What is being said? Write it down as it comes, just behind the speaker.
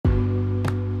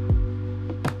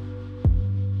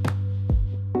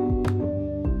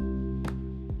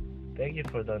Thank you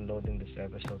for downloading this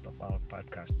episode of our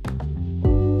podcast.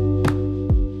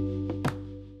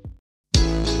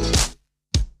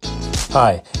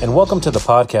 Hi, and welcome to the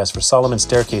podcast for Solomon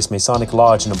Staircase Masonic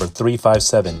Lodge number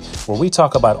 357, where we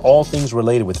talk about all things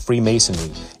related with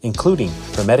Freemasonry, including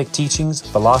Hermetic teachings,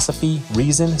 philosophy,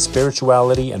 reason,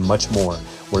 spirituality, and much more.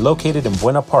 We're located in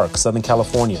Buena Park, Southern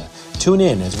California. Tune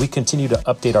in as we continue to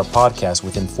update our podcast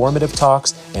with informative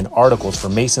talks and articles for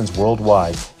Masons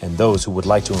worldwide and those who would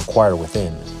like to inquire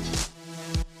within.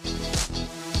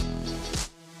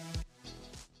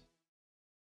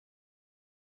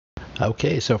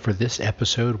 Okay, so for this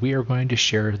episode, we are going to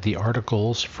share the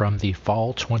articles from the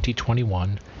Fall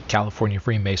 2021 California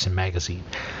Freemason magazine.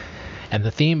 And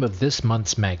the theme of this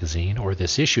month's magazine, or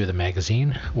this issue of the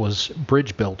magazine, was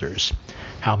Bridge Builders,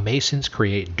 how Masons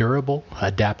create durable,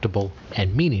 adaptable,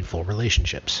 and meaningful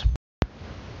relationships.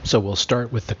 So we'll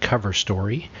start with the cover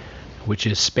story, which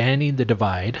is Spanning the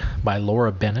Divide by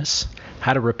Laura Bennis,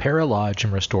 How to Repair a Lodge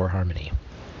and Restore Harmony.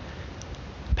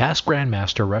 Past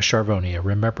Grandmaster Russ Charvonia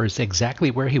remembers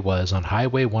exactly where he was on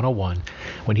Highway 101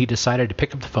 when he decided to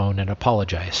pick up the phone and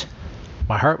apologize.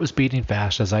 My heart was beating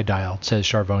fast as I dialed, says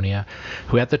Charvonia,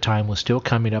 who at the time was still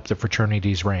coming up the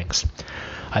fraternity's ranks.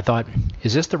 I thought,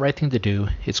 is this the right thing to do?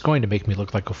 It's going to make me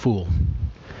look like a fool.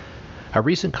 A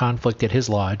recent conflict at his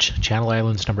lodge, Channel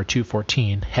Islands number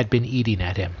 214, had been eating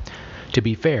at him. To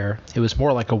be fair, it was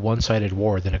more like a one-sided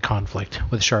war than a conflict,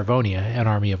 with Charvonia an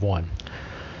army of one.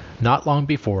 Not long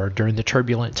before, during the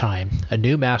turbulent time, a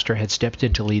new master had stepped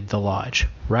in to lead the lodge.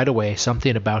 Right away,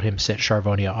 something about him set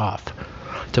Charvonia off.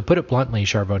 To put it bluntly,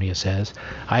 Charvonia says,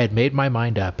 I had made my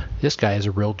mind up. This guy is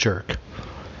a real jerk.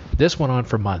 This went on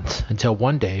for months, until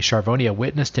one day Charvonia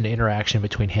witnessed an interaction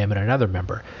between him and another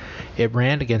member. It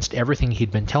ran against everything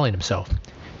he'd been telling himself.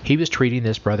 He was treating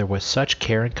this brother with such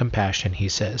care and compassion, he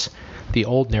says. The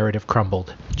old narrative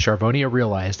crumbled. Charvonia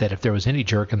realized that if there was any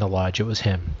jerk in the lodge, it was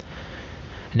him.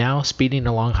 Now, speeding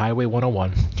along Highway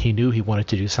 101, he knew he wanted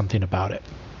to do something about it.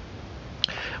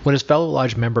 When his fellow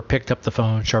lodge member picked up the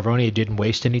phone, Charvonia didn't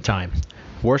waste any time.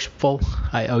 Worshipful,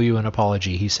 I owe you an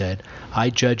apology, he said.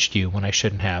 I judged you when I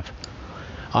shouldn't have.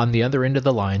 On the other end of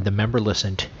the line, the member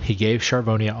listened. He gave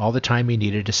Charvonia all the time he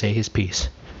needed to say his piece.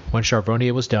 When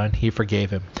Charvonia was done, he forgave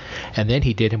him. And then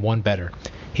he did him one better.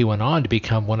 He went on to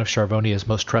become one of Charvonia's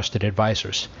most trusted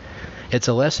advisors. It's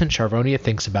a lesson Charvonia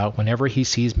thinks about whenever he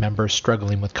sees members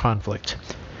struggling with conflict.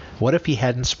 What if he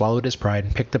hadn't swallowed his pride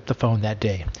and picked up the phone that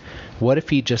day? What if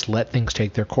he just let things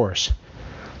take their course?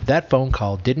 That phone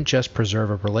call didn't just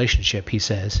preserve a relationship, he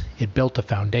says. It built a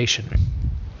foundation.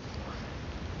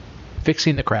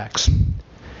 Fixing the cracks.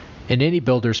 In any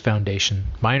builder's foundation,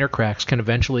 minor cracks can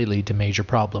eventually lead to major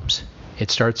problems. It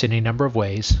starts in a number of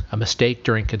ways: a mistake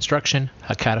during construction,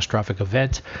 a catastrophic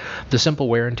event, the simple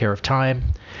wear and tear of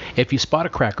time. If you spot a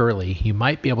crack early, you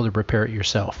might be able to repair it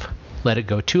yourself. Let it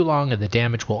go too long and the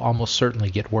damage will almost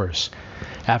certainly get worse.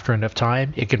 After enough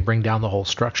time, it can bring down the whole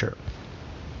structure.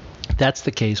 That's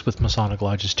the case with Masonic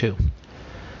lodges too.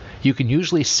 You can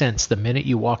usually sense the minute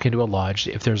you walk into a lodge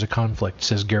if there's a conflict,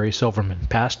 says Gary Silverman,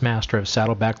 past master of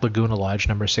Saddleback Laguna Lodge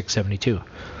number 672.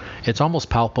 It's almost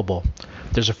palpable.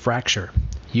 There's a fracture.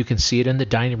 You can see it in the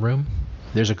dining room.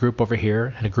 There's a group over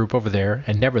here and a group over there,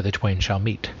 and never the twain shall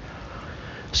meet.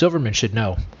 Silverman should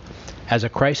know. As a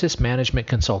crisis management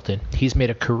consultant, he's made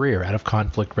a career out of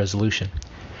conflict resolution.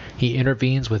 He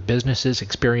intervenes with businesses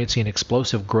experiencing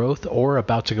explosive growth or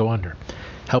about to go under,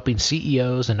 helping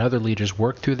CEOs and other leaders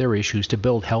work through their issues to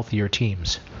build healthier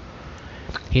teams.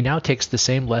 He now takes the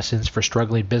same lessons for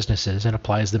struggling businesses and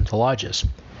applies them to lodges.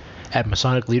 At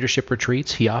Masonic leadership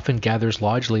retreats, he often gathers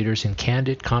lodge leaders in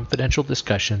candid, confidential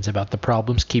discussions about the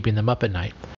problems keeping them up at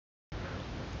night.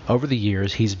 Over the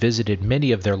years, he's visited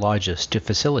many of their lodges to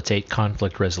facilitate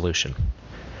conflict resolution.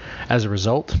 As a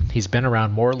result, he's been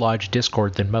around more lodge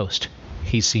discord than most.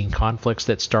 He's seen conflicts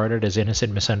that started as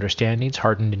innocent misunderstandings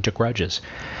hardened into grudges.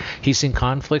 He's seen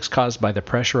conflicts caused by the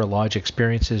pressure a lodge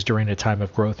experiences during a time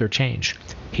of growth or change.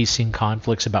 He's seen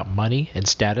conflicts about money and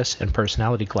status and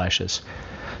personality clashes.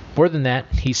 More than that,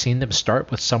 he's seen them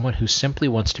start with someone who simply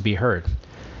wants to be heard.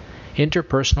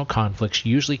 Interpersonal conflicts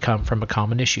usually come from a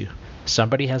common issue.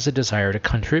 Somebody has a desire to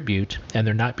contribute, and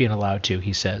they're not being allowed to,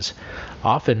 he says.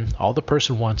 Often, all the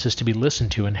person wants is to be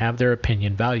listened to and have their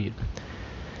opinion valued.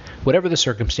 Whatever the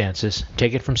circumstances,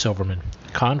 take it from Silverman.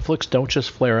 Conflicts don't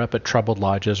just flare up at troubled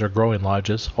lodges or growing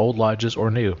lodges, old lodges or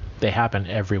new. They happen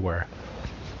everywhere.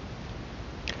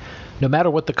 No matter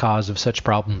what the cause of such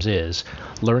problems is,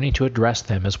 learning to address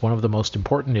them is one of the most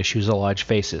important issues a lodge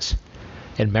faces.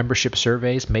 In membership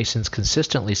surveys, Masons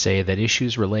consistently say that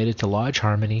issues related to lodge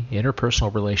harmony,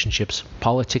 interpersonal relationships,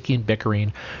 politicking,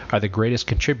 bickering are the greatest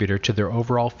contributor to their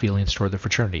overall feelings toward the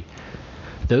fraternity.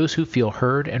 Those who feel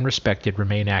heard and respected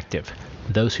remain active.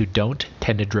 Those who don't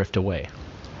tend to drift away.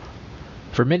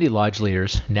 For many lodge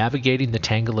leaders, navigating the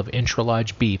tangle of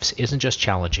intra-lodge beefs isn't just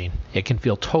challenging, it can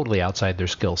feel totally outside their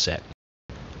skill set.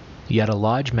 Yet a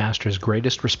lodge master's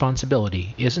greatest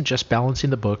responsibility isn't just balancing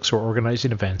the books or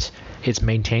organizing events, it's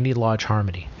maintaining lodge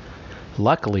harmony.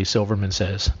 Luckily, Silverman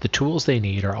says, the tools they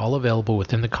need are all available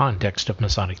within the context of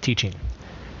Masonic teaching.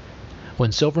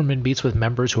 When Silverman meets with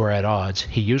members who are at odds,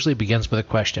 he usually begins with a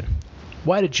question: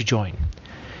 why did you join?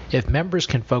 If members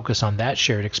can focus on that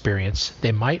shared experience,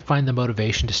 they might find the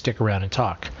motivation to stick around and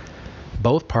talk.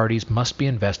 Both parties must be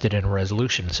invested in a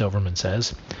resolution, Silverman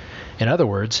says. In other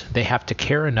words, they have to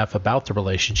care enough about the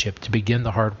relationship to begin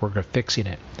the hard work of fixing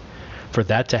it. For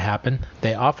that to happen,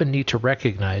 they often need to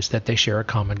recognize that they share a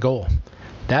common goal.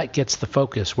 That gets the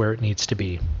focus where it needs to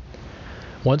be.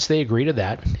 Once they agree to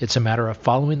that, it's a matter of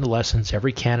following the lessons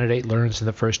every candidate learns in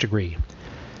the first degree.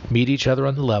 Meet each other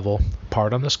on the level,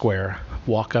 part on the square,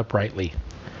 walk uprightly.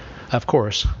 Of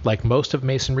course, like most of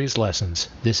Masonry's lessons,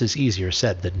 this is easier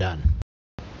said than done.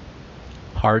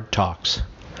 Hard talks.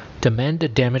 To mend a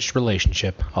damaged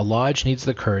relationship, a lodge needs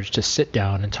the courage to sit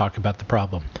down and talk about the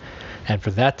problem. And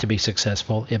for that to be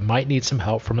successful, it might need some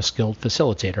help from a skilled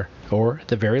facilitator, or, at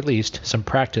the very least, some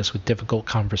practice with difficult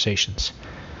conversations.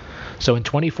 So in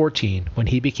 2014, when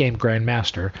he became Grand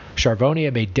Master,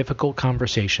 Charbonnier made difficult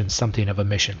conversations something of a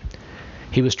mission.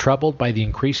 He was troubled by the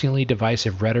increasingly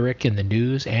divisive rhetoric in the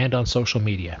news and on social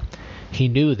media. He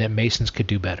knew that Masons could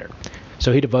do better.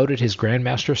 So he devoted his Grand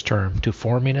Master's term to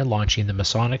forming and launching the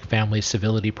Masonic Family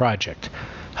Civility Project,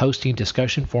 hosting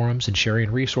discussion forums and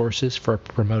sharing resources for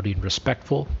promoting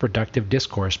respectful, productive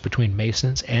discourse between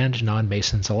Masons and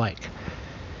non-Masons alike.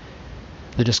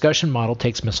 The discussion model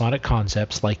takes Masonic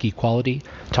concepts like equality,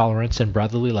 tolerance, and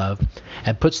brotherly love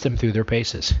and puts them through their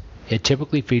paces. It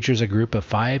typically features a group of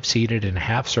 5 seated in a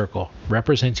half circle,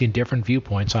 representing different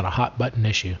viewpoints on a hot-button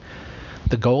issue.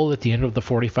 The goal at the end of the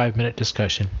 45-minute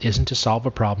discussion isn't to solve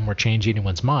a problem or change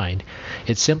anyone's mind,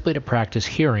 it's simply to practice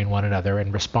hearing one another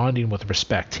and responding with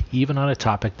respect, even on a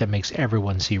topic that makes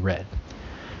everyone see red.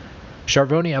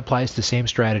 Charbonnier applies the same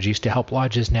strategies to help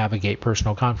lodges navigate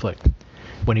personal conflict.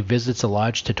 When he visits a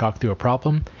lodge to talk through a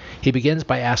problem, he begins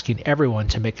by asking everyone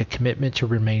to make a commitment to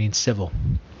remaining civil.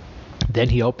 Then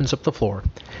he opens up the floor.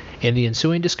 In the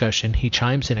ensuing discussion, he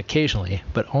chimes in occasionally,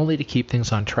 but only to keep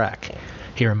things on track.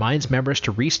 He reminds members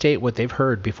to restate what they've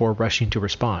heard before rushing to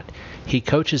respond. He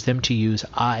coaches them to use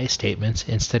I statements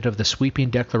instead of the sweeping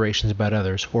declarations about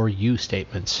others or you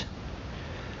statements.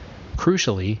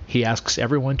 Crucially, he asks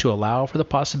everyone to allow for the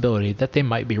possibility that they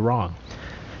might be wrong.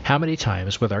 How many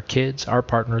times with our kids, our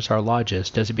partners, our lodges,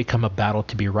 does it become a battle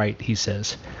to be right, he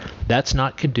says. That's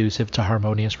not conducive to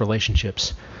harmonious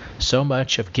relationships. So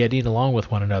much of getting along with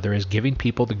one another is giving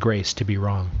people the grace to be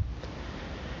wrong.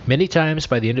 Many times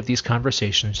by the end of these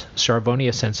conversations,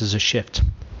 Charbonnier senses a shift.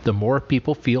 The more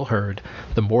people feel heard,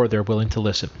 the more they're willing to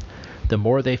listen. The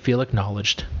more they feel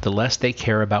acknowledged, the less they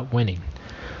care about winning.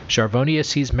 Charbonnier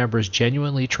sees members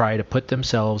genuinely try to put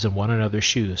themselves in one another's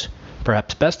shoes.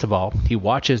 Perhaps best of all, he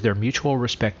watches their mutual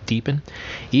respect deepen,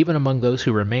 even among those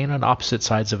who remain on opposite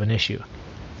sides of an issue.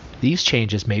 These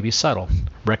changes may be subtle.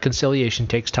 Reconciliation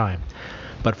takes time.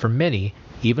 But for many,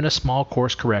 even a small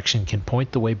course correction can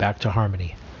point the way back to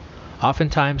harmony.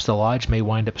 Oftentimes, the lodge may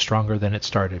wind up stronger than it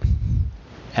started.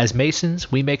 As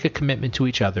Masons, we make a commitment to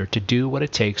each other to do what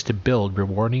it takes to build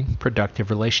rewarding,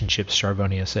 productive relationships,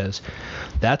 Charbonnier says.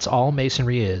 That's all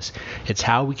Masonry is. It's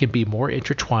how we can be more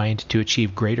intertwined to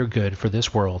achieve greater good for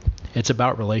this world. It's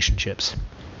about relationships.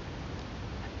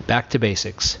 Back to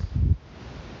basics.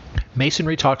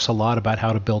 Masonry talks a lot about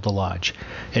how to build a lodge.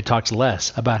 It talks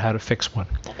less about how to fix one.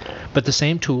 But the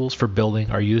same tools for building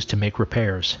are used to make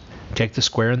repairs. Take the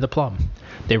square and the plumb.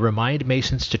 They remind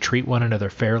Masons to treat one another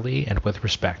fairly and with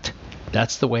respect.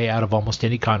 That's the way out of almost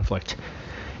any conflict.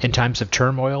 In times of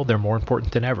turmoil, they're more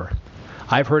important than ever.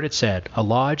 I've heard it said, a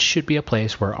lodge should be a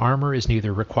place where armor is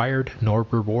neither required nor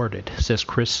rewarded, says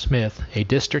Chris Smith, a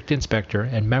district inspector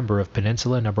and member of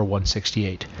Peninsula No.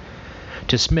 168.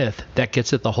 To Smith, that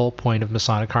gets at the whole point of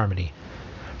Masonic harmony.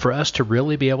 For us to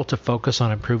really be able to focus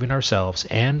on improving ourselves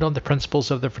and on the principles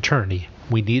of the fraternity,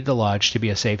 we need the lodge to be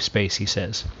a safe space, he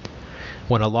says.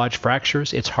 When a lodge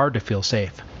fractures, it's hard to feel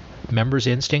safe. Members'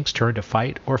 instincts turn to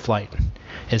fight or flight.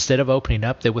 Instead of opening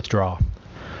up, they withdraw.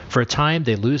 For a time,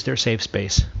 they lose their safe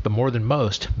space, but more than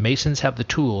most, Masons have the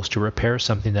tools to repair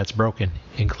something that's broken,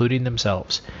 including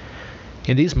themselves.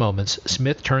 In these moments,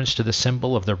 Smith turns to the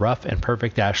symbol of the rough and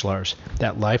perfect ashlars,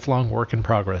 that lifelong work in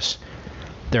progress.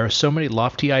 There are so many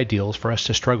lofty ideals for us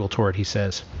to struggle toward, he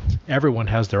says. Everyone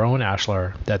has their own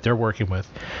ashlar that they're working with,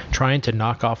 trying to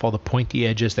knock off all the pointy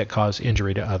edges that cause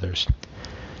injury to others.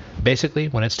 Basically,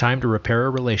 when it's time to repair a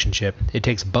relationship, it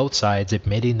takes both sides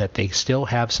admitting that they still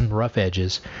have some rough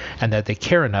edges and that they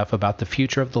care enough about the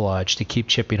future of the lodge to keep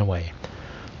chipping away.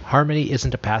 Harmony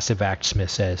isn't a passive act, Smith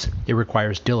says. It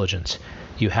requires diligence.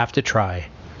 You have to try.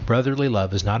 Brotherly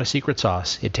love is not a secret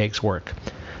sauce. It takes work.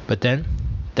 But then,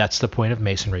 that's the point of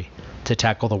Masonry, to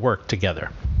tackle the work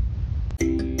together.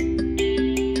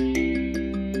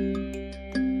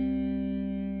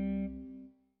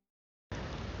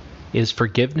 Is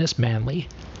Forgiveness Manly?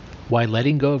 Why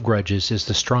Letting Go of Grudges is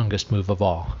the Strongest Move of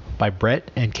All, by Brett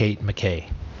and Kate McKay.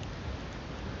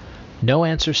 No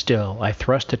answer still, I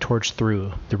thrust a torch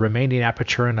through the remaining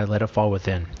aperture and I let it fall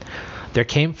within. There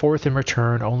came forth in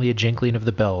return only a jingling of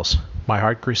the bells. My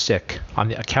heart grew sick. On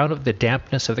the account of the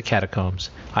dampness of the catacombs,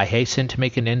 I hastened to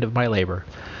make an end of my labor.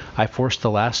 I forced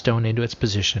the last stone into its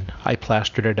position. I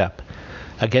plastered it up.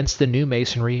 Against the new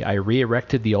masonry, I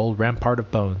re-erected the old rampart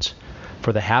of bones.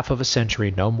 For the half of a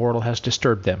century, no mortal has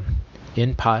disturbed them.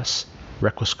 In paz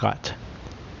requiescat.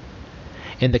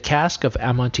 In The Cask of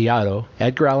Amontillado,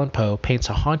 Edgar Allan Poe paints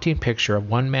a haunting picture of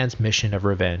one man's mission of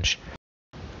revenge.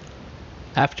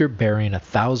 After bearing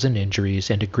 1,000 injuries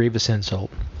and a grievous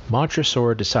insult,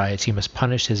 Montresor decides he must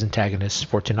punish his antagonist,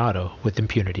 Fortunato, with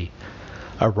impunity.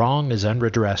 A wrong is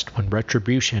unredressed when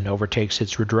retribution overtakes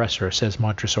its redresser, says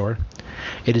Montresor.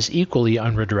 It is equally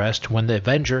unredressed when the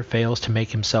avenger fails to make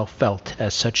himself felt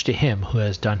as such to him who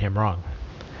has done him wrong.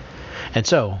 And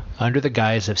so, under the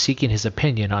guise of seeking his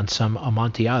opinion on some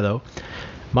Amontillado,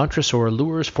 Montresor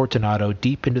lures Fortunato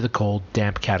deep into the cold,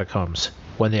 damp catacombs.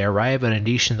 When they arrive at a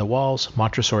niche in the walls,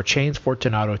 Montresor chains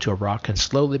Fortunato to a rock and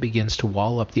slowly begins to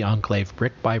wall up the enclave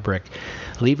brick by brick,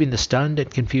 leaving the stunned and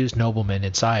confused nobleman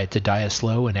inside to die a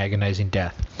slow and agonizing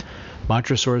death.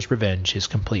 Montresor's revenge is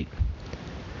complete.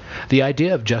 The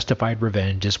idea of justified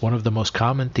revenge is one of the most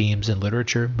common themes in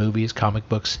literature, movies, comic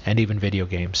books, and even video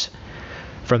games.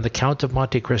 From The Count of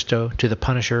Monte Cristo to The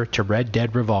Punisher to Red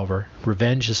Dead Revolver,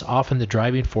 revenge is often the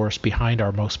driving force behind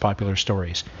our most popular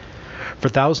stories. For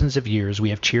thousands of years, we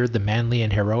have cheered the manly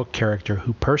and heroic character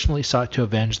who personally sought to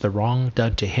avenge the wrong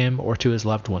done to him or to his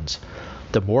loved ones.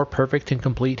 The more perfect and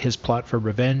complete his plot for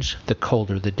revenge, the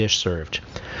colder the dish served.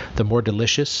 The more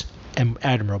delicious and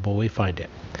admirable we find it.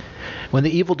 When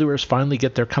the evildoers finally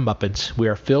get their comeuppance, we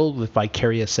are filled with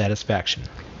vicarious satisfaction.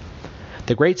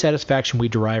 The great satisfaction we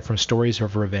derive from stories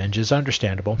of revenge is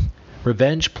understandable.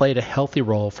 Revenge played a healthy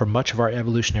role for much of our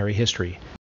evolutionary history.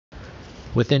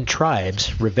 Within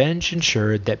tribes, revenge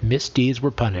ensured that misdeeds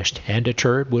were punished and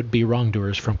deterred would-be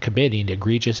wrongdoers from committing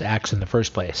egregious acts in the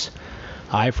first place.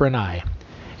 Eye for an eye.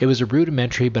 It was a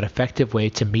rudimentary but effective way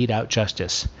to mete out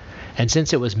justice. And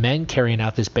since it was men carrying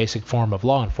out this basic form of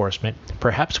law enforcement,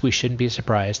 perhaps we shouldn't be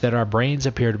surprised that our brains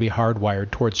appear to be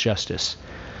hardwired towards justice.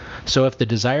 So if the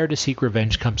desire to seek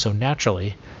revenge comes so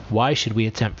naturally, why should we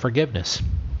attempt forgiveness?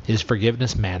 Is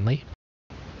forgiveness manly?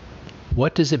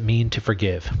 What does it mean to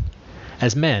forgive?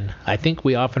 As men, I think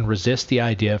we often resist the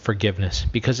idea of forgiveness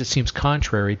because it seems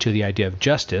contrary to the idea of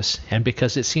justice and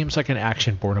because it seems like an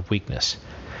action born of weakness.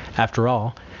 After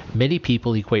all, many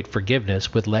people equate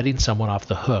forgiveness with letting someone off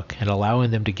the hook and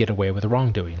allowing them to get away with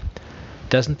wrongdoing.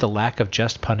 Doesn't the lack of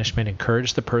just punishment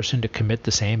encourage the person to commit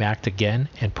the same act again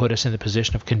and put us in the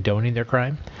position of condoning their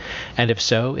crime? And if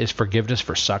so, is forgiveness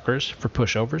for suckers, for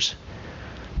pushovers?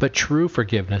 But true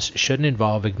forgiveness shouldn't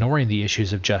involve ignoring the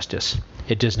issues of justice.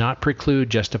 It does not preclude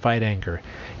justified anger.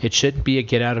 It shouldn't be a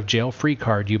get-out-of-jail-free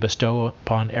card you bestow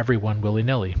upon everyone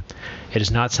willy-nilly. It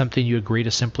is not something you agree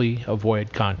to simply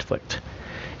avoid conflict.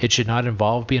 It should not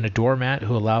involve being a doormat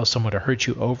who allows someone to hurt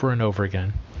you over and over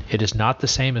again. It is not the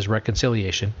same as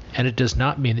reconciliation, and it does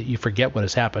not mean that you forget what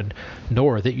has happened,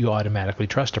 nor that you automatically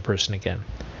trust a person again.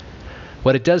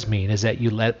 What it does mean is that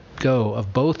you let go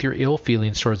of both your ill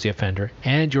feelings towards the offender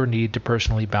and your need to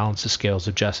personally balance the scales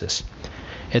of justice.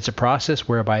 It's a process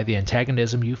whereby the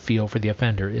antagonism you feel for the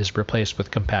offender is replaced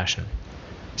with compassion.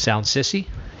 Sounds sissy?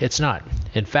 It's not.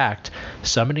 In fact,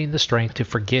 summoning the strength to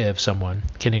forgive someone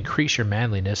can increase your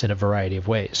manliness in a variety of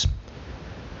ways.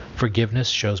 Forgiveness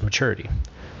shows maturity.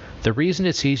 The reason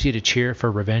it's easy to cheer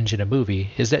for revenge in a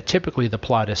movie is that typically the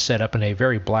plot is set up in a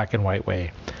very black and white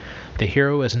way. The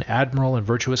hero is an admirable and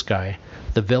virtuous guy.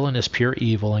 The villain is pure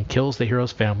evil and kills the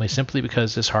hero's family simply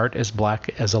because his heart is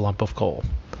black as a lump of coal.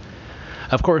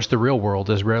 Of course, the real world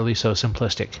is rarely so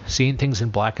simplistic. Seeing things in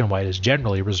black and white is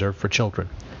generally reserved for children.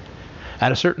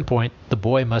 At a certain point, the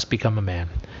boy must become a man.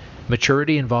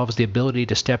 Maturity involves the ability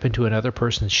to step into another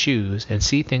person's shoes and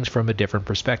see things from a different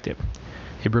perspective.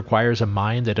 It requires a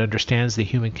mind that understands the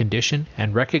human condition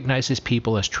and recognizes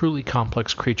people as truly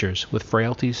complex creatures with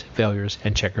frailties, failures,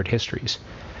 and checkered histories.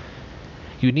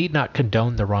 You need not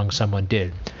condone the wrong someone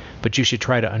did, but you should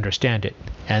try to understand it,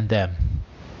 and them.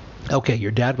 Okay,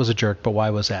 your dad was a jerk, but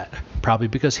why was that? Probably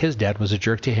because his dad was a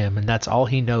jerk to him, and that's all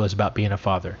he knows about being a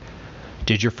father.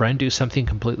 Did your friend do something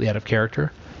completely out of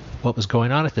character? What was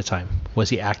going on at the time? Was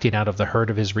he acting out of the hurt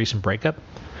of his recent breakup?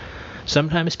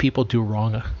 Sometimes people do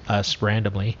wrong us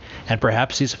randomly, and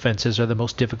perhaps these offenses are the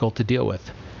most difficult to deal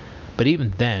with. But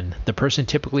even then, the person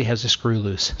typically has a screw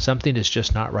loose. Something is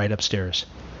just not right upstairs.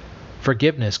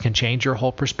 Forgiveness can change your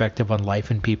whole perspective on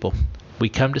life and people. We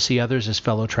come to see others as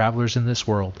fellow travelers in this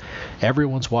world.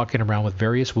 Everyone's walking around with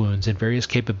various wounds and various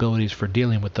capabilities for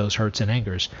dealing with those hurts and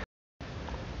angers.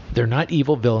 They're not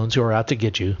evil villains who are out to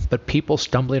get you, but people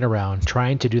stumbling around,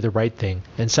 trying to do the right thing,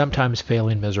 and sometimes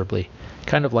failing miserably.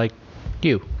 Kind of like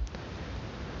you.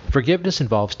 Forgiveness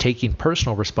involves taking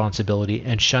personal responsibility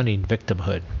and shunning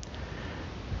victimhood.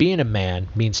 Being a man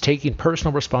means taking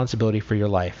personal responsibility for your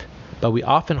life, but we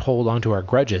often hold on to our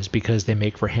grudges because they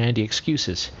make for handy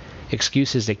excuses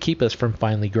that keep us from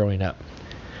finally growing up.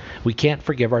 We can't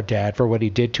forgive our dad for what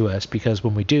he did to us because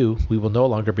when we do, we will no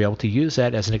longer be able to use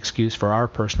that as an excuse for our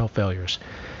personal failures.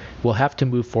 We'll have to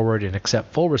move forward and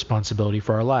accept full responsibility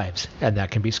for our lives, and that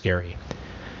can be scary.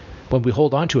 When we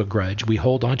hold on to a grudge, we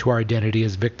hold on to our identity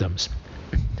as victims.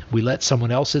 We let someone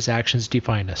else's actions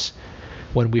define us.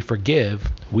 When we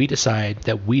forgive, we decide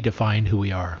that we define who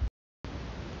we are.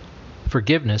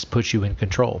 Forgiveness puts you in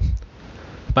control.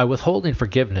 By withholding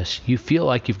forgiveness, you feel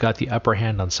like you've got the upper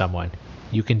hand on someone.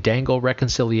 You can dangle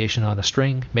reconciliation on a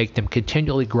string, make them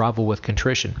continually grovel with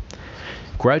contrition.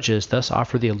 Grudges thus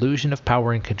offer the illusion of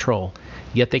power and control,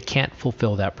 yet they can't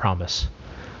fulfill that promise.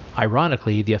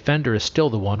 Ironically, the offender is still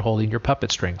the one holding your puppet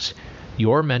strings.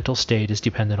 Your mental state is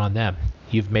dependent on them.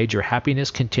 You've made your happiness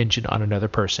contingent on another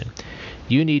person.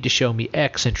 You need to show me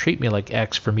X and treat me like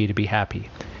X for me to be happy.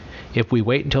 If we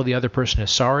wait until the other person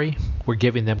is sorry, we're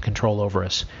giving them control over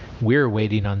us. We're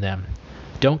waiting on them.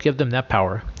 Don't give them that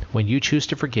power. When you choose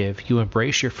to forgive, you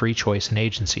embrace your free choice and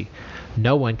agency.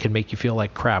 No one can make you feel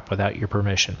like crap without your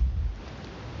permission.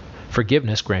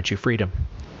 Forgiveness grants you freedom.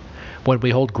 When we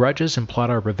hold grudges and plot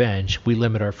our revenge, we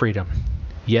limit our freedom.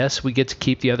 Yes, we get to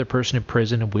keep the other person in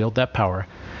prison and wield that power,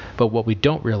 but what we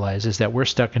don't realize is that we're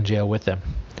stuck in jail with them,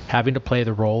 having to play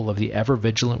the role of the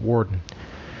ever-vigilant warden.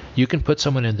 You can put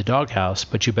someone in the doghouse,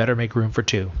 but you better make room for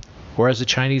two. Or as the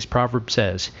Chinese proverb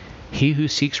says, he who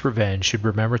seeks revenge should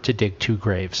remember to dig 2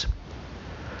 graves.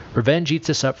 Revenge eats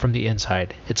us up from the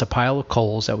inside. It's a pile of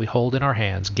coals that we hold in our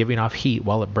hands, giving off heat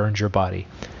while it burns your body.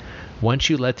 Once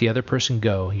you let the other person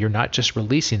go, you're not just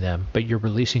releasing them, but you're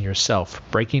releasing yourself,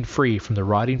 breaking free from the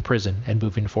rotting prison and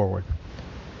moving forward.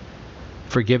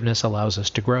 Forgiveness allows us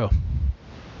to grow.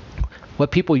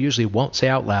 What people usually won't say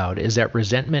out loud is that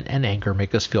resentment and anger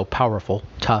make us feel powerful,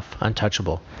 tough,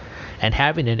 untouchable. And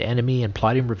having an enemy and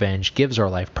plotting revenge gives our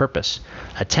life purpose,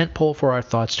 a tent pole for our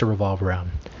thoughts to revolve around.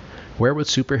 Where would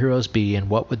superheroes be and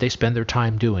what would they spend their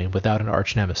time doing without an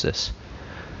arch nemesis?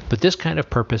 But this kind of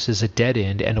purpose is a dead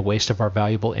end and a waste of our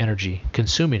valuable energy,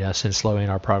 consuming us and slowing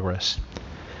our progress.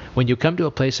 When you come to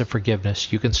a place of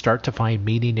forgiveness, you can start to find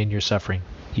meaning in your suffering.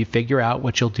 You figure out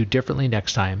what you'll do differently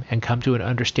next time and come to an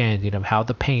understanding of how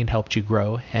the pain helped you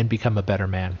grow and become a better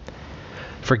man.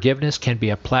 Forgiveness can be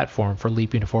a platform for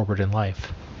leaping forward in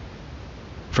life.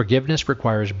 Forgiveness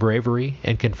requires bravery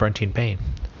and confronting pain.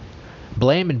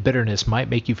 Blame and bitterness might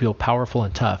make you feel powerful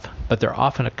and tough, but they're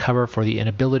often a cover for the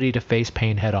inability to face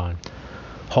pain head-on.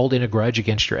 Holding a grudge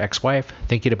against your ex-wife,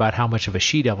 thinking about how much of a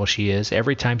she-devil she is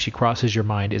every time she crosses your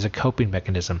mind is a coping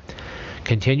mechanism.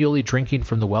 Continually drinking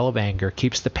from the well of anger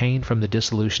keeps the pain from the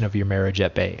dissolution of your marriage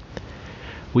at bay.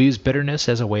 We use bitterness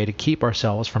as a way to keep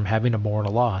ourselves from having to mourn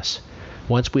a loss.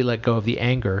 Once we let go of the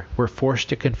anger, we're forced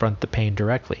to confront the pain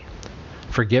directly.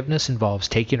 Forgiveness involves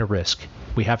taking a risk.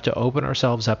 We have to open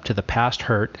ourselves up to the past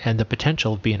hurt and the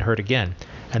potential of being hurt again,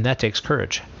 and that takes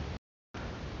courage.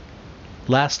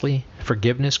 Lastly,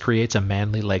 forgiveness creates a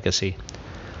manly legacy.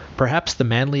 Perhaps the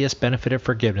manliest benefit of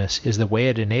forgiveness is the way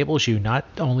it enables you not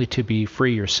only to be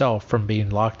free yourself from being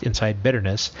locked inside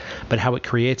bitterness, but how it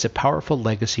creates a powerful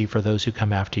legacy for those who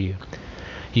come after you.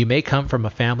 You may come from a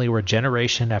family where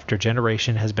generation after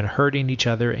generation has been hurting each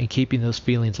other and keeping those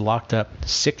feelings locked up,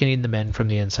 sickening the men from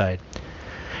the inside.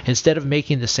 Instead of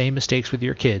making the same mistakes with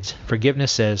your kids,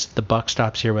 forgiveness says, the buck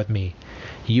stops here with me.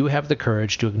 You have the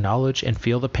courage to acknowledge and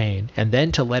feel the pain, and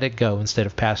then to let it go instead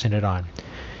of passing it on.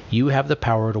 You have the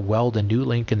power to weld a new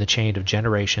link in the chain of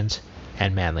generations,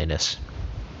 and manliness.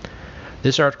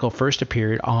 This article first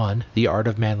appeared on the Art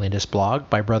of Manliness blog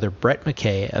by Brother Brett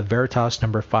McKay of Veritas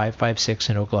number 556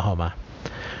 in Oklahoma.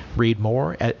 Read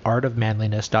more at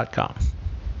artofmanliness.com.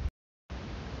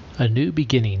 A New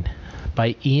Beginning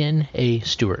by Ian A.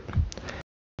 Stewart.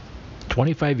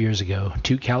 25 years ago,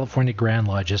 two California Grand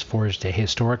Lodges forged a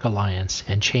historic alliance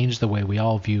and changed the way we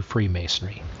all view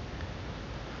Freemasonry.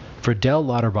 For Del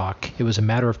Lauterbach, it was a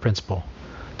matter of principle.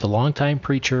 The longtime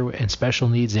preacher and special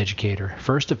needs educator,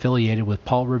 first affiliated with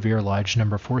Paul Revere Lodge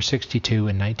number 462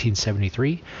 in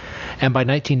 1973, and by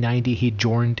 1990 he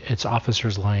joined its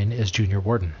officers' line as junior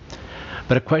warden.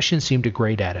 But a question seemed to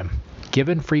grate at him.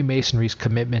 Given Freemasonry's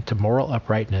commitment to moral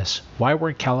uprightness, why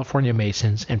weren't California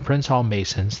Masons and Prince Hall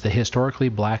Masons, the historically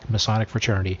black Masonic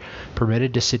fraternity,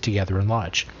 permitted to sit together in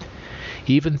lodge?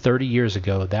 Even 30 years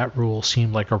ago, that rule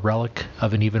seemed like a relic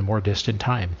of an even more distant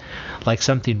time, like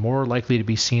something more likely to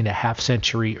be seen a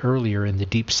half-century earlier in the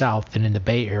Deep South than in the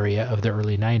Bay Area of the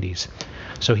early 90s.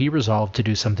 So he resolved to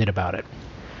do something about it.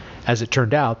 As it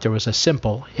turned out, there was a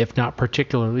simple, if not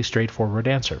particularly straightforward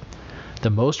answer. The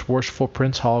most worshipful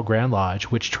Prince Hall Grand Lodge,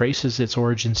 which traces its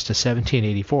origins to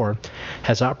 1784,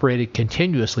 has operated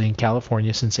continuously in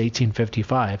California since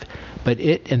 1855, but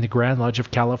it and the Grand Lodge of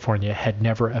California had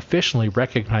never officially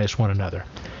recognized one another.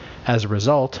 As a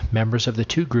result, members of the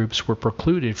two groups were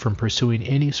precluded from pursuing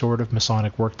any sort of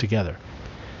Masonic work together.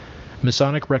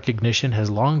 Masonic recognition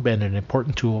has long been an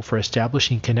important tool for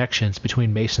establishing connections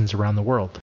between Masons around the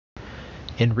world.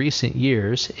 In recent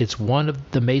years, it's one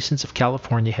of the Masons of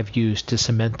California have used to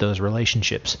cement those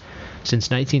relationships.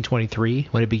 Since 1923,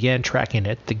 when it began tracking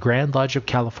it, the Grand Lodge of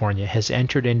California has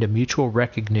entered into mutual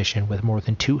recognition with more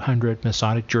than 200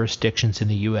 Masonic jurisdictions in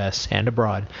the U.S. and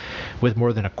abroad, with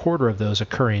more than a quarter of those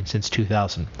occurring since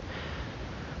 2000.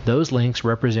 Those links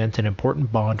represent an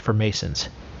important bond for Masons.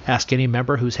 Ask any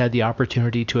member who's had the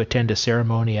opportunity to attend a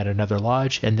ceremony at another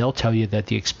lodge, and they'll tell you that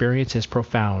the experience is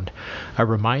profound, a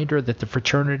reminder that the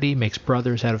fraternity makes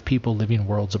brothers out of people living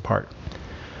worlds apart.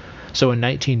 So in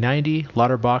 1990,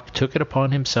 Lauterbach took it upon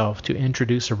himself to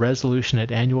introduce a resolution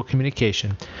at annual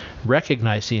communication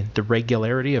recognizing the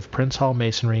regularity of Prince Hall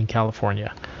Masonry in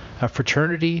California. A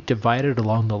fraternity divided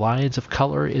along the lines of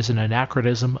color is an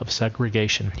anachronism of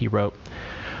segregation, he wrote.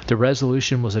 The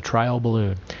resolution was a trial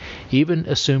balloon. Even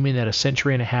assuming that a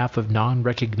century and a half of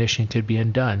non-recognition could be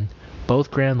undone,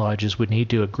 both Grand Lodges would need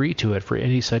to agree to it for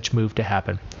any such move to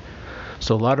happen.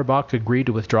 So Lauterbach agreed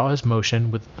to withdraw his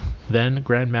motion, with then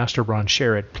Grand Master Ron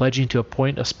Sherritt pledging to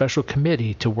appoint a special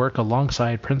committee to work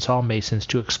alongside Prince Hall Masons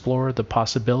to explore the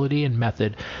possibility and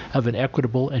method of an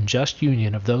equitable and just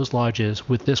union of those lodges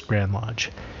with this Grand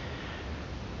Lodge.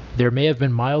 There may have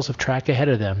been miles of track ahead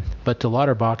of them, but to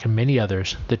Lauterbach and many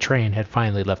others, the train had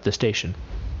finally left the station.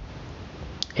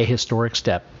 A historic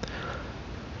step.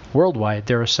 Worldwide,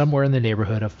 there are somewhere in the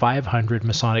neighborhood of 500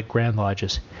 Masonic Grand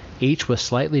Lodges, each with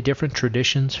slightly different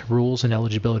traditions, rules, and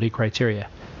eligibility criteria.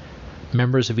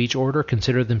 Members of each order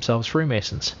consider themselves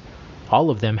Freemasons. All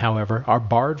of them, however, are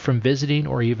barred from visiting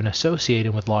or even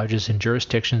associating with lodges in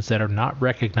jurisdictions that are not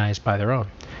recognized by their own.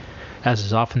 As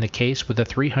is often the case with a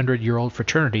 300-year-old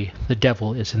fraternity, the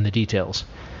devil is in the details.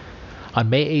 On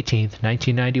May 18,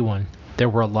 1991, there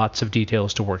were lots of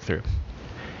details to work through.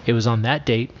 It was on that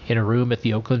date, in a room at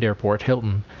the Oakland Airport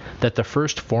Hilton, that the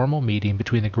first formal meeting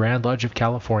between the Grand Lodge of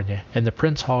California and the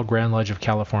Prince Hall Grand Lodge of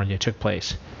California took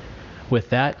place. With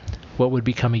that, what would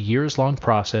become a years-long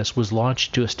process was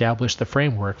launched to establish the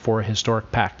framework for a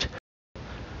historic pact.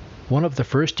 One of the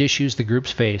first issues the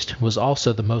groups faced was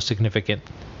also the most significant: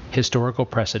 historical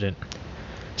precedent.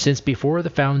 Since before the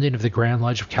founding of the Grand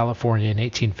Lodge of California in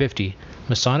 1850,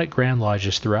 Masonic Grand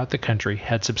Lodges throughout the country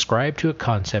had subscribed to a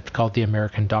concept called the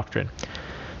American Doctrine.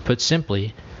 Put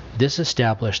simply, this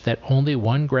established that only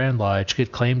one Grand Lodge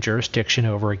could claim jurisdiction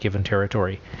over a given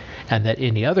territory, and that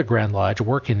any other Grand Lodge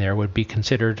working there would be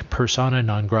considered persona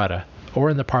non grata, or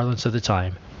in the parlance of the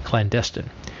time, clandestine.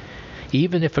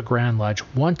 Even if a Grand Lodge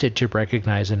wanted to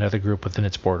recognize another group within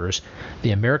its borders,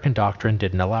 the American Doctrine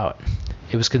didn't allow it.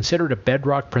 It was considered a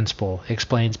bedrock principle,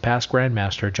 explains past Grand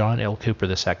Master John L. Cooper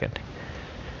II.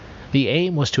 The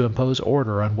aim was to impose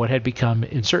order on what had become,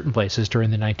 in certain places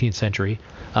during the 19th century,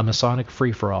 a Masonic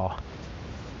free-for-all.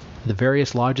 The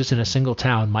various lodges in a single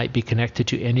town might be connected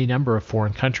to any number of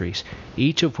foreign countries,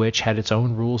 each of which had its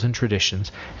own rules and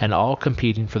traditions, and all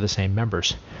competing for the same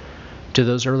members. To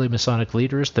those early Masonic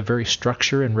leaders, the very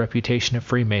structure and reputation of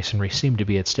Freemasonry seemed to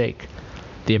be at stake.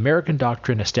 The American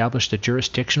Doctrine established a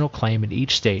jurisdictional claim in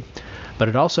each state, but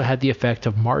it also had the effect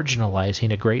of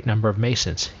marginalizing a great number of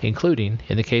Masons, including,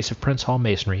 in the case of Prince Hall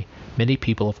Masonry, many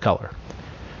people of color.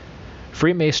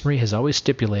 Freemasonry has always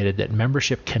stipulated that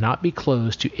membership cannot be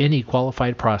closed to any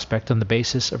qualified prospect on the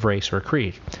basis of race or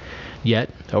creed.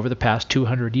 Yet, over the past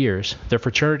 200 years, the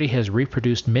fraternity has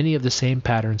reproduced many of the same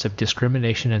patterns of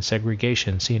discrimination and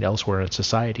segregation seen elsewhere in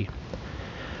society.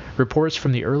 Reports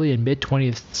from the early and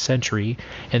mid-20th century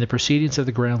and the proceedings of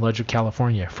the Grand Lodge of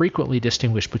California frequently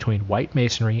distinguished between white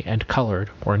masonry and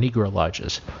colored or Negro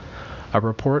lodges. A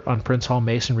report on Prince Hall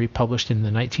Masonry published in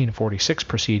the 1946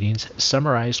 proceedings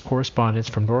summarized correspondence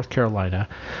from North Carolina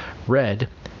read,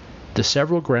 "The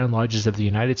several Grand Lodges of the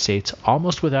United States,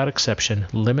 almost without exception,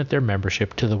 limit their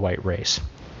membership to the white race."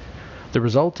 The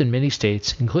result in many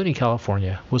states, including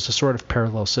California, was a sort of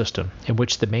parallel system in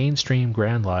which the mainstream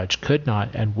Grand Lodge could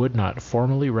not and would not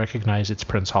formally recognize its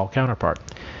Prince Hall counterpart.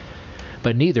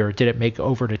 But neither did it make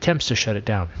overt attempts to shut it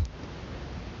down.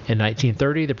 In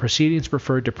 1930, the proceedings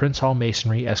referred to Prince Hall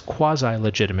Masonry as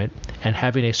quasi-legitimate and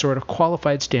having a sort of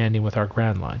qualified standing with our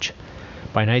Grand Lodge.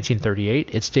 By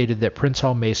 1938, it stated that Prince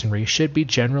Hall Masonry should be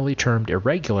generally termed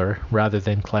irregular rather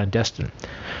than clandestine,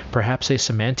 perhaps a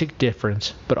semantic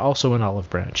difference, but also an olive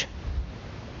branch.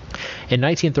 In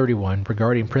 1931,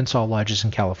 regarding Prince Hall lodges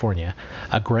in California,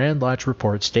 a Grand Lodge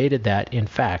report stated that, in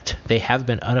fact, they have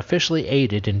been unofficially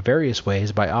aided in various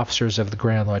ways by officers of the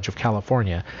Grand Lodge of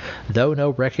California, though no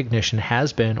recognition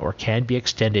has been or can be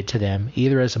extended to them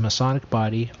either as a Masonic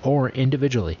body or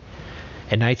individually.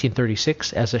 In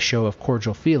 1936, as a show of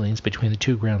cordial feelings between the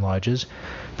two Grand Lodges,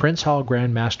 Prince Hall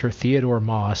Grand Master Theodore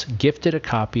Moss gifted a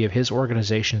copy of his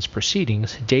organization's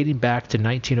proceedings dating back to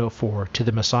 1904 to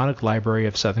the Masonic Library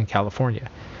of Southern California.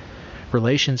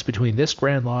 Relations between this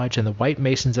Grand Lodge and the White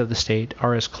Masons of the state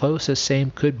are as close as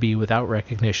same could be without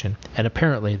recognition, and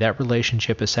apparently that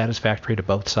relationship is satisfactory to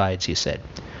both sides, he said.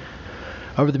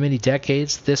 Over the many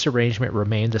decades, this arrangement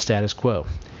remained the status quo.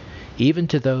 Even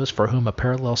to those for whom a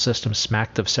parallel system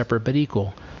smacked of separate but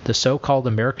equal, the so-called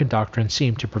American doctrine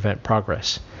seemed to prevent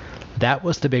progress. That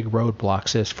was the big roadblock,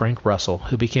 says Frank Russell,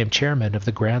 who became chairman of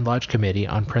the Grand Lodge Committee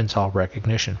on Prince Hall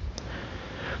Recognition.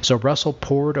 So Russell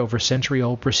pored over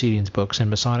century-old proceedings books and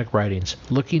Masonic writings,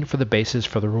 looking for the basis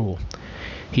for the rule.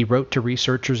 He wrote to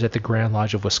researchers at the Grand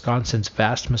Lodge of Wisconsin's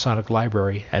vast Masonic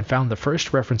library and found the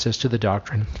first references to the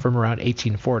doctrine from around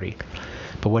 1840.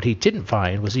 But what he didn't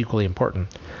find was equally important.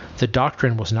 The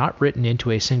doctrine was not written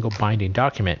into a single binding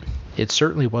document. It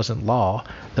certainly wasn't law,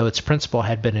 though its principle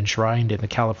had been enshrined in the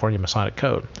California Masonic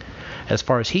Code. As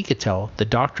far as he could tell, the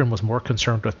doctrine was more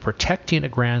concerned with protecting a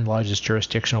Grand Lodge's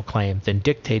jurisdictional claim than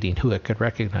dictating who it could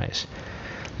recognize.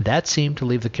 That seemed to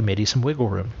leave the committee some wiggle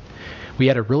room. We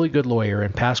had a really good lawyer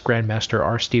and past Grand Master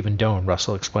R. Stephen Doane,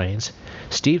 Russell explains.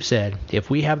 Steve said, if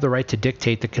we have the right to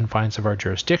dictate the confines of our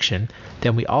jurisdiction,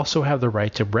 then we also have the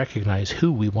right to recognize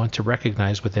who we want to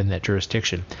recognize within that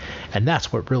jurisdiction. And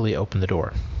that's what really opened the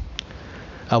door.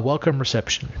 A welcome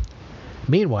reception.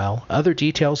 Meanwhile, other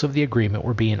details of the agreement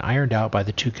were being ironed out by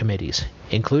the two committees,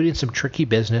 including some tricky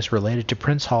business related to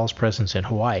Prince Hall's presence in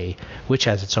Hawaii, which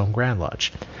has its own Grand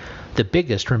Lodge. The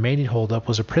biggest remaining holdup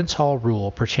was a Prince Hall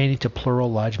rule pertaining to plural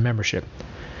lodge membership.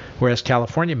 Whereas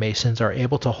California Masons are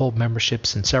able to hold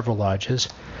memberships in several lodges,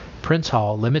 Prince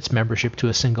Hall limits membership to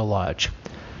a single lodge.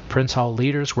 Prince Hall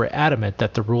leaders were adamant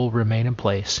that the rule remain in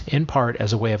place, in part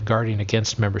as a way of guarding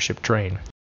against membership drain.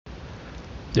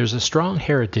 There's a strong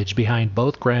heritage behind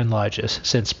both Grand Lodges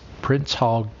since Prince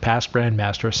Hall past Grand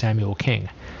Master Samuel King.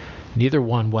 Neither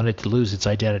one wanted to lose its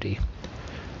identity.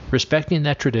 Respecting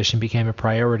that tradition became a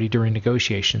priority during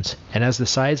negotiations, and as the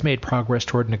sides made progress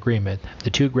toward an agreement, the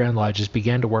two Grand Lodges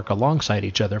began to work alongside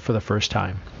each other for the first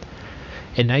time.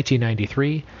 In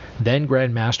 1993, then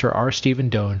Grand Master R. Stephen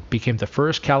Doane became the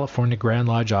first California Grand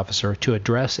Lodge officer to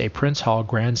address a Prince Hall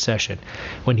Grand Session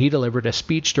when he delivered a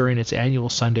speech during its annual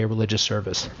Sunday religious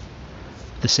service.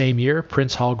 The same year,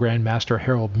 Prince Hall Grand Master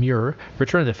Harold Muir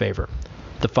returned the favor.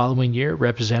 The following year,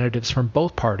 representatives from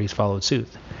both parties followed suit.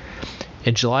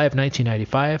 In July of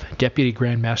 1995, Deputy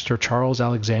Grand Master Charles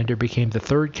Alexander became the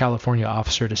third California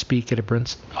officer to speak at a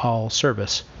Prince Hall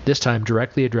service, this time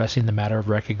directly addressing the matter of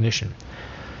recognition.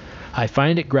 I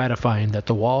find it gratifying that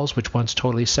the walls which once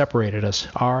totally separated us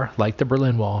are, like the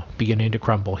Berlin Wall, beginning to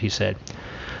crumble, he said.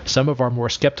 Some of our more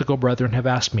skeptical brethren have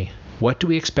asked me, what do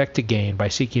we expect to gain by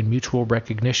seeking mutual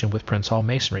recognition with Prince Hall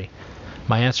Masonry?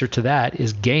 My answer to that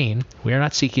is gain. We are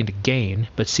not seeking to gain,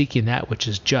 but seeking that which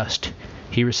is just.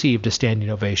 He received a standing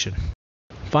ovation.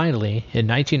 Finally, in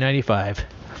 1995,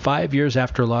 5 years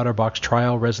after Lauterbach's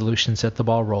trial resolution set the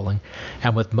ball rolling,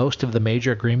 and with most of the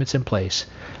major agreements in place,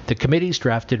 the committees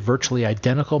drafted virtually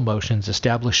identical motions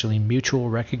establishing mutual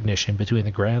recognition between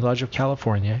the Grand Lodge of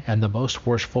California and the most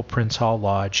worshipful Prince Hall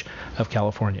Lodge of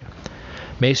California.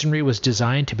 Masonry was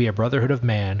designed to be a brotherhood of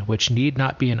man, which need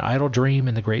not be an idle dream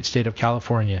in the great state of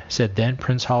California, said then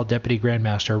Prince Hall Deputy Grand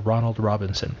Master Ronald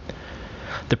Robinson.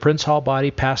 The Prince Hall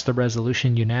body passed the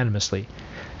resolution unanimously.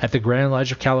 At the Grand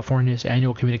Lodge of California's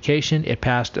annual communication, it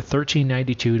passed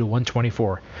 1392 to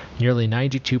 124, nearly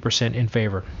 92% in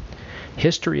favor.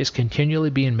 History is continually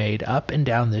being made up and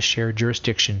down this shared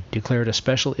jurisdiction, declared a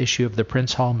special issue of the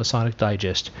Prince Hall Masonic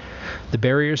Digest. The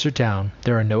barriers are down.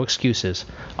 There are no excuses.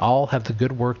 All have the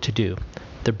good work to do.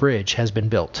 The bridge has been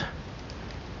built.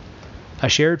 A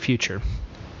shared future.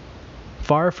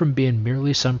 Far from being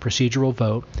merely some procedural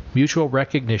vote, mutual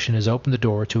recognition has opened the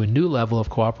door to a new level of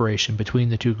cooperation between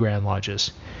the two Grand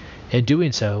Lodges. In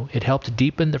doing so, it helped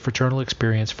deepen the fraternal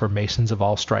experience for Masons of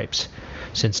all stripes.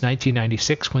 Since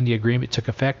 1996, when the agreement took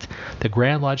effect, the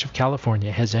Grand Lodge of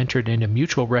California has entered into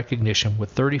mutual recognition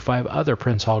with 35 other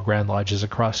Prince Hall Grand Lodges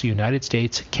across the United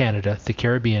States, Canada, the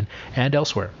Caribbean, and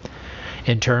elsewhere.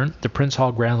 In turn, the Prince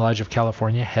Hall Grand Lodge of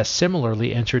California has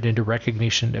similarly entered into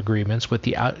recognition agreements with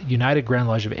the United Grand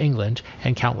Lodge of England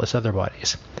and countless other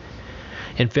bodies.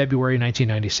 In February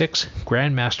 1996,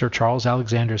 Grand Master Charles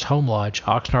Alexander's home lodge,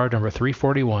 Oxnard No.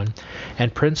 341,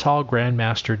 and Prince Hall Grand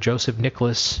Master Joseph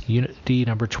Nicholas, Unity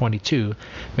No. 22,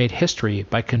 made history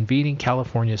by convening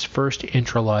California's first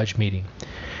intra-lodge meeting.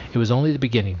 It was only the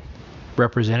beginning.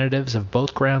 Representatives of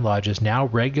both Grand Lodges now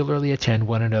regularly attend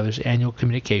one another's annual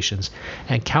communications,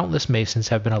 and countless Masons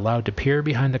have been allowed to peer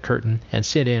behind the curtain and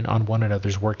sit in on one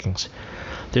another's workings.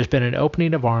 There's been an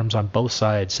opening of arms on both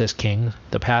sides, says King,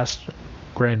 the past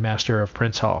Grand Master of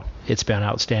Prince Hall. It's been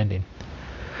outstanding.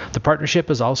 The partnership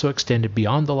has also extended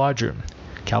beyond the lodge room.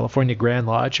 California Grand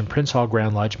Lodge and Prince Hall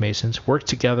Grand Lodge Masons work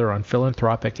together on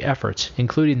philanthropic efforts,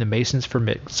 including the Masons for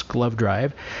Mixed Glove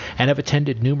Drive, and have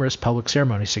attended numerous public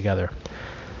ceremonies together.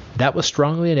 That was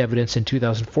strongly in evidence in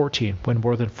 2014 when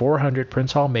more than 400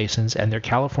 Prince Hall Masons and their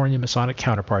California Masonic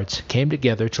counterparts came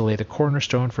together to lay the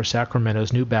cornerstone for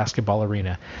Sacramento's new basketball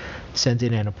arena,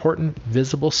 sending an important,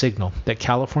 visible signal that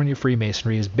California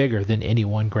Freemasonry is bigger than any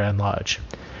one Grand Lodge.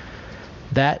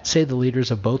 That, say the leaders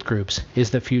of both groups,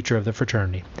 is the future of the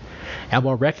fraternity. And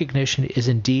while recognition is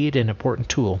indeed an important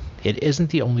tool, it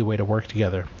isn't the only way to work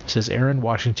together, says Aaron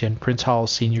Washington, Prince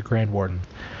Hall's Senior Grand Warden.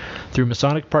 Through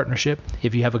Masonic partnership,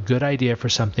 if you have a good idea for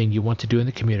something you want to do in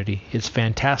the community, it's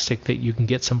fantastic that you can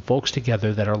get some folks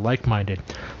together that are like-minded.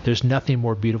 There's nothing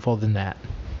more beautiful than that.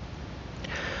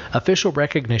 Official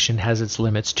recognition has its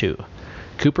limits too.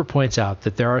 Cooper points out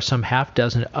that there are some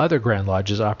half-dozen other Grand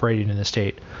Lodges operating in the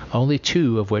state, only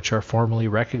 2 of which are formally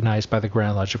recognized by the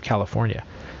Grand Lodge of California.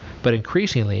 But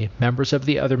increasingly, members of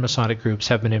the other Masonic groups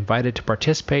have been invited to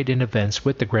participate in events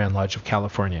with the Grand Lodge of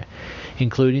California,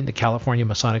 including the California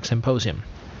Masonic Symposium.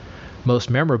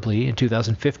 Most memorably, in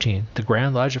 2015, the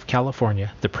Grand Lodge of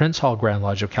California, the Prince Hall Grand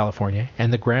Lodge of California,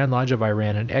 and the Grand Lodge of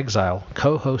Iran in Exile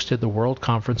co-hosted the World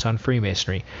Conference on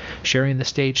Freemasonry, sharing the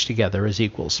stage together as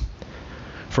equals.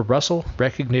 For Russell,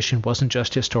 recognition wasn't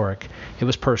just historic, it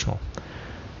was personal.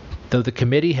 Though the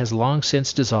committee has long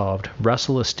since dissolved,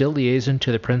 Russell is still liaison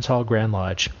to the Prince Hall Grand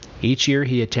Lodge. Each year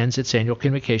he attends its annual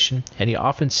convocation, and he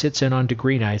often sits in on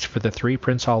degree nights for the 3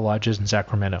 Prince Hall Lodges in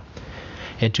Sacramento.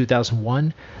 In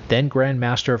 2001, then Grand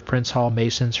Master of Prince Hall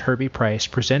Masons Herbie Price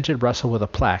presented Russell with a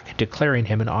plaque declaring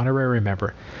him an honorary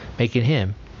member, making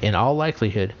him, in all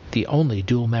likelihood, the only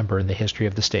dual member in the history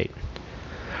of the state.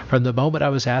 From the moment I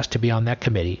was asked to be on that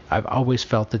committee, I've always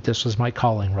felt that this was my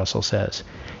calling, Russell says.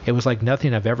 It was like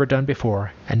nothing I've ever done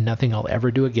before, and nothing I'll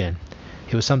ever do again.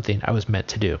 It was something I was meant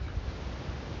to do.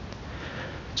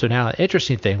 So now, an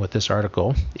interesting thing with this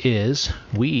article is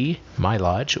my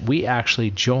lodge, we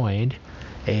actually joined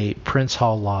a Prince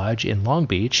Hall Lodge in Long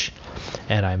Beach,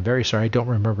 and I'm very sorry I don't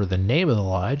remember the name of the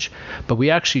lodge, but we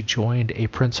actually joined a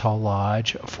Prince Hall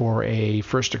Lodge for a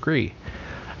first degree.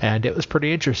 And it was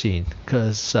pretty interesting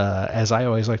because, as I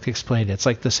always like to explain, it's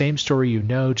like the same story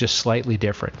just slightly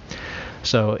different.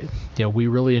 So, we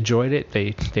really enjoyed it.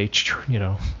 They,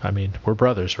 we're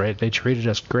brothers, right? They treated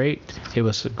us great. It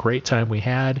was a great time we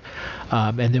had.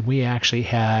 And then we actually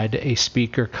had a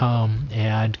speaker come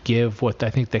and give what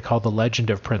I think they call the Legend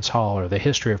of Prince Hall, or the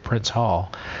History of Prince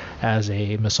Hall, as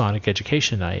a Masonic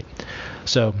education night.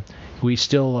 So we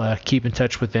still keep in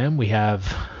touch with them. We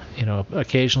have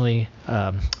occasionally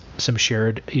some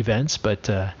shared events, but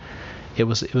it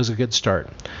was a good start.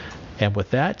 And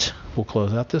with that, we'll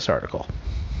close out this article.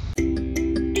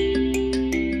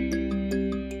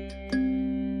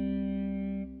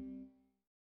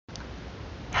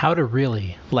 How to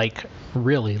really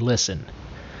listen.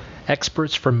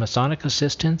 Experts from Masonic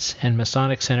Assistance and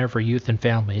Masonic Center for Youth and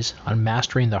Families on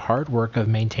Mastering the Hard Work of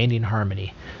Maintaining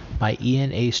Harmony by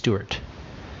Ian A. Stewart.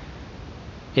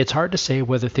 It's hard to say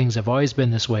whether things have always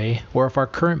been this way or if our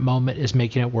current moment is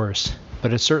making it worse,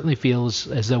 but it certainly feels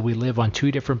as though we live on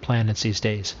two different planets these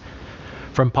days.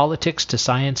 From politics to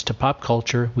science to pop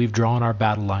culture, we've drawn our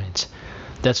battle lines.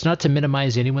 That's not to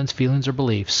minimize anyone's feelings or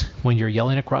beliefs. When you're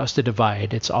yelling across the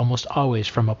divide, it's almost always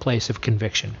from a place of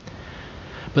conviction.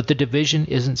 But the division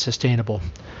isn't sustainable.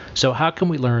 So how can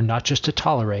we learn not just to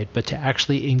tolerate, but to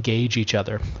actually engage each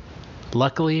other?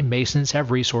 Luckily, Masons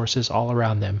have resources all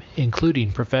around them,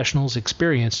 including professionals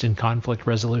experienced in conflict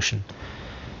resolution.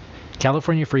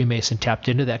 California Freemason tapped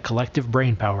into that collective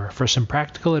brainpower for some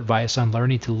practical advice on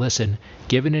learning to listen,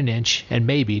 giving an inch, and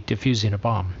maybe diffusing a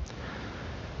bomb.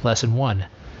 Lesson 1.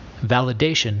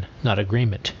 Validation, not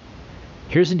agreement.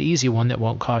 Here's an easy one that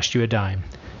won't cost you a dime.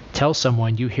 Tell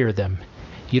someone you hear them.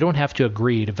 You don't have to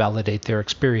agree to validate their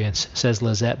experience, says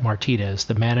Lizette Martinez,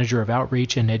 the manager of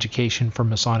outreach and education for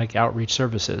Masonic Outreach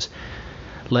Services.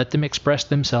 Let them express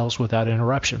themselves without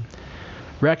interruption.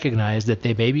 Recognize that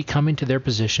they may be coming to their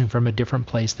position from a different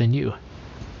place than you.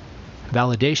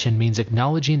 Validation means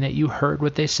acknowledging that you heard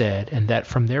what they said and that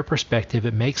from their perspective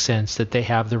it makes sense that they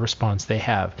have the response they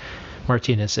have,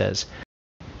 Martinez says.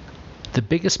 The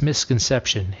biggest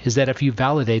misconception is that if you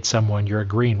validate someone, you're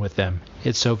agreeing with them.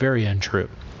 It's so very untrue.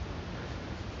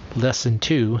 Lesson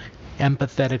 2.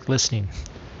 Empathetic listening.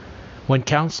 When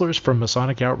counselors from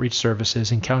Masonic Outreach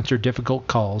Services encounter difficult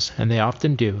calls, and they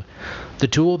often do, the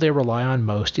tool they rely on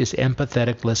most is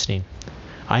empathetic listening.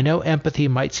 I know empathy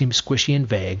might seem squishy and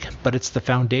vague, but it's the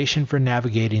foundation for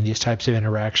navigating these types of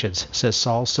interactions, says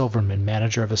Saul Silverman,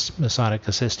 manager of Masonic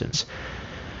Assistance.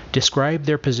 Describe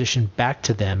their position back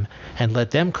to them and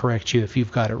let them correct you if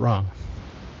you've got it wrong.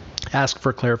 Ask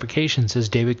for clarification, says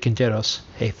David Quinteros,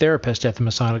 a therapist at the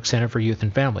Masonic Center for Youth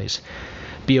and Families.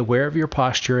 Be aware of your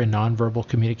posture and nonverbal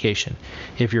communication.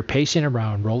 If you're pacing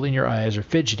around, rolling your eyes, or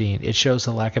fidgeting, it shows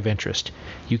a lack of interest.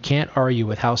 You can't argue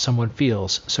with how someone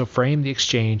feels, so frame the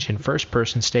exchange in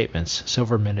first-person statements,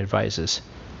 Silverman advises.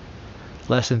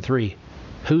 Lesson 3.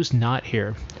 Who's not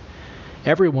here?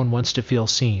 Everyone wants to feel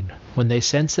seen. When they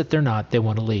sense that they're not, they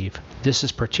want to leave. This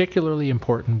is particularly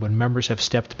important when members have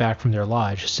stepped back from their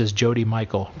lodge, says Jody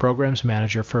Michael, Programs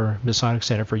Manager for Masonic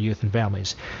Center for Youth and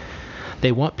Families.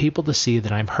 They want people to see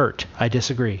that I'm hurt. I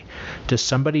disagree. Does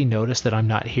somebody notice that I'm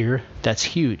not here? That's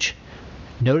huge.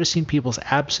 Noticing people's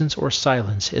absence or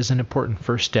silence is an important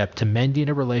first step to mending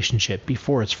a relationship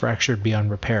before it's fractured beyond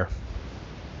repair.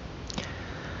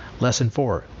 Lesson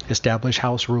 4. Establish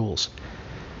house rules.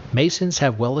 Masons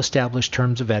have well-established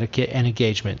terms of etiquette and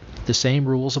engagement. The same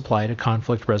rules apply to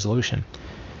conflict resolution.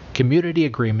 Community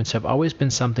agreements have always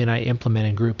been something I implement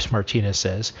in groups, Martinez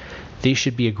says. These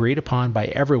should be agreed upon by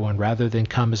everyone rather than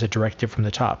come as a directive from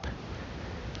the top.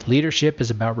 Leadership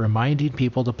is about reminding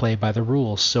people to play by the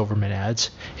rules, Silverman adds.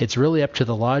 It's really up to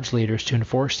the lodge leaders to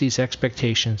enforce these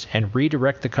expectations and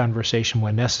redirect the conversation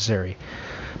when necessary.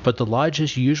 But the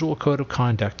lodge's usual code of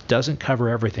conduct doesn't cover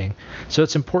everything, so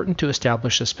it's important to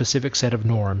establish a specific set of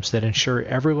norms that ensure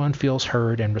everyone feels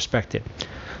heard and respected.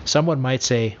 Someone might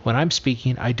say, when I'm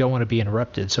speaking, I don't want to be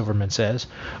interrupted, Silverman says.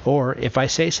 Or, if I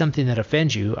say something that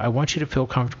offends you, I want you to feel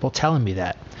comfortable telling me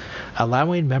that.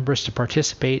 Allowing members to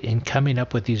participate in coming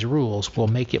up with these rules will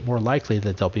make it more likely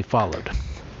that they'll be followed.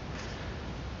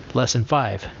 Lesson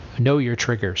 5. Know your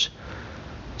triggers.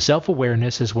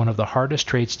 Self-awareness is one of the hardest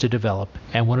traits to develop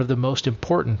and one of the most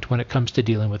important when it comes to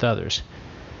dealing with others.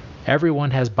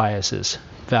 Everyone has biases,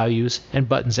 values, and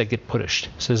buttons that get pushed,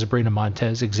 says Sabrina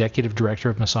Montez, Executive Director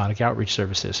of Masonic Outreach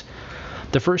Services.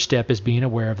 The first step is being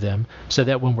aware of them so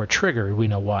that when we're triggered, we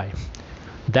know why.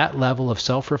 That level of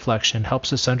self-reflection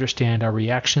helps us understand our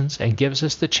reactions and gives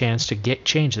us the chance to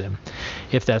change them,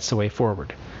 if that's the way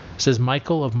forward. Says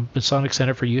Michael of Masonic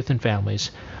Center for Youth and Families,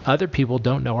 other people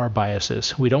don't know our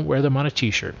biases. We don't wear them on a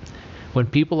t-shirt. When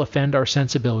people offend our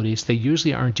sensibilities, they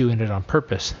usually aren't doing it on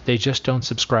purpose. They just don't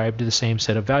subscribe to the same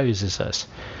set of values as us.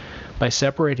 By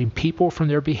separating people from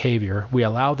their behavior, we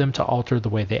allow them to alter the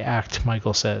way they act,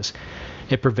 Michael says.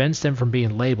 It prevents them from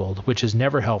being labeled, which is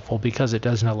never helpful because it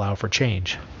doesn't allow for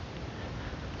change.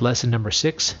 Lesson number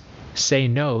 6, say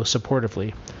no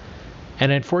supportively. An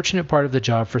unfortunate part of the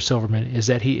job for Silverman is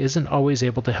that he isn't always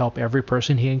able to help every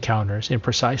person he encounters in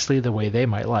precisely the way they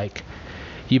might like.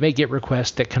 You may get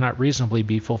requests that cannot reasonably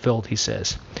be fulfilled, he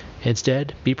says.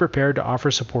 Instead, be prepared to offer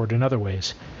support in other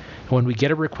ways. When we get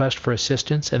a request for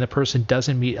assistance and the person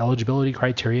doesn't meet eligibility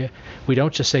criteria, we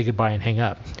don't just say goodbye and hang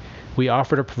up. We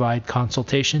offer to provide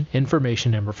consultation,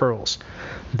 information, and referrals.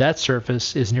 That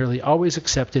service is nearly always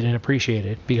accepted and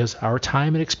appreciated because our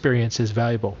time and experience is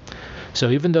valuable. So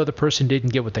even though the person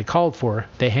didn't get what they called for,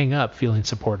 they hang up feeling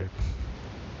supported.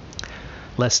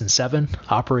 Lesson 7.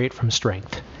 Operate from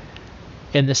strength.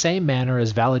 In the same manner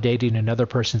as validating another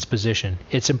person's position,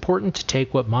 it's important to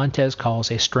take what Montez calls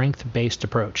a strength-based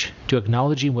approach to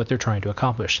acknowledging what they're trying to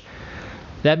accomplish.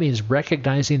 That means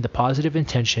recognizing the positive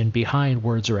intention behind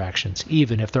words or actions,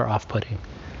 even if they're off-putting.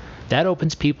 That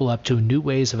opens people up to new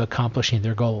ways of accomplishing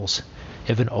their goals.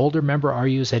 If an older member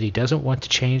argues that he doesn't want to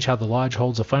change how the lodge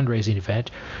holds a fundraising event,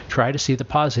 try to see the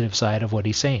positive side of what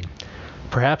he's saying.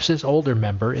 Perhaps this older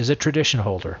member is a tradition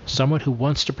holder, someone who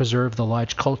wants to preserve the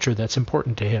lodge culture that's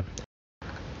important to him.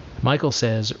 Michael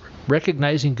says,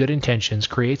 recognizing good intentions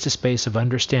creates a space of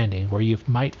understanding where you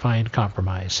might find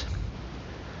compromise.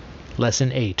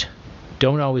 Lesson 8.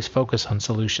 Don't always focus on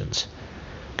solutions.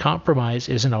 Compromise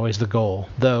isn't always the goal,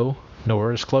 though,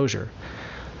 nor is closure.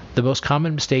 The most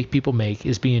common mistake people make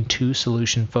is being too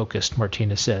solution-focused,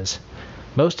 Martinez says.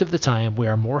 Most of the time, we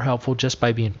are more helpful just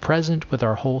by being present with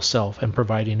our whole self and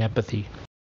providing empathy.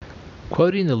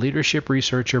 Quoting the leadership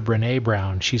researcher Brené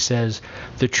Brown, she says,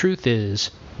 "The truth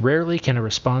is, rarely can a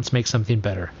response make something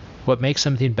better. What makes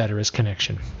something better is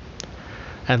connection."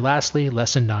 And lastly,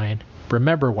 Lesson 9,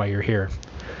 remember why you're here.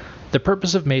 The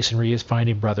purpose of Masonry is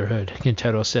finding brotherhood,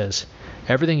 Quintero says.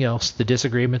 Everything else, the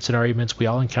disagreements and arguments we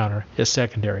all encounter, is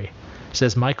secondary.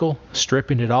 Says Michael,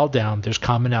 stripping it all down, there's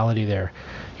commonality there.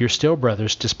 You're still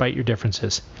brothers despite your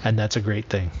differences, and that's a great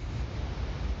thing.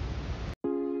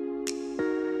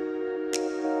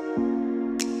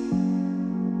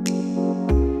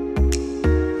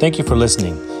 Thank you for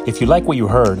listening. If you like what you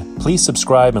heard, please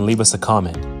subscribe and leave us a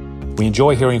comment. We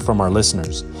enjoy hearing from our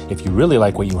listeners. If you really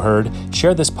like what you heard,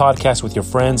 share this podcast with your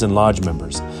friends and lodge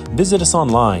members. Visit us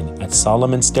online at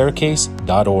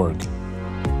solomonstaircase.org.